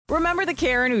Remember the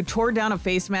Karen who tore down a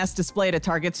face mask display at a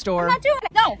Target store? I'm not doing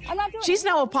it. No, I'm not doing it. She's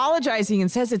now apologizing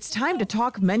and says it's time to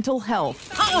talk mental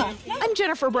health. I'm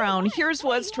Jennifer Brown. Here's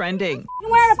what's trending.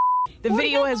 You're wearing a The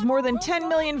video has more than 10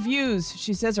 million views.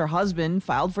 She says her husband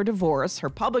filed for divorce.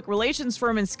 Her public relations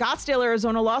firm in Scottsdale,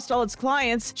 Arizona lost all its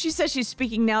clients. She says she's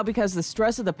speaking now because the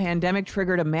stress of the pandemic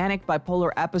triggered a manic bipolar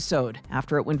episode.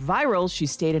 After it went viral, she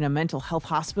stayed in a mental health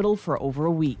hospital for over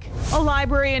a week. A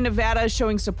library in Nevada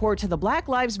showing support to the Black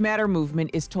Lives Matter movement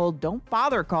is told don't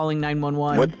bother calling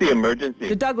 911. What's the emergency?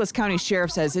 The Douglas County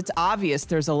Sheriff says it's obvious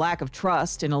there's a lack of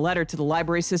trust. In a letter to the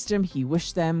library system, he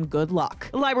wished them good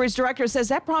luck. The library's director says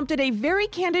that prompted a very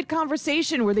candid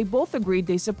conversation where they both agreed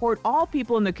they support all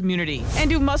people in the community. And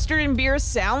do mustard and beer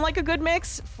sound like a good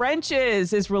mix?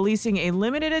 French's is releasing a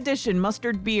limited edition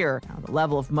mustard beer. Now, the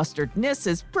level of mustardness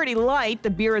is pretty light. The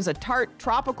beer is a tart,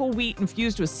 tropical wheat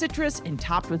infused with citrus and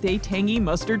topped with a tangy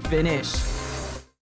mustard finish.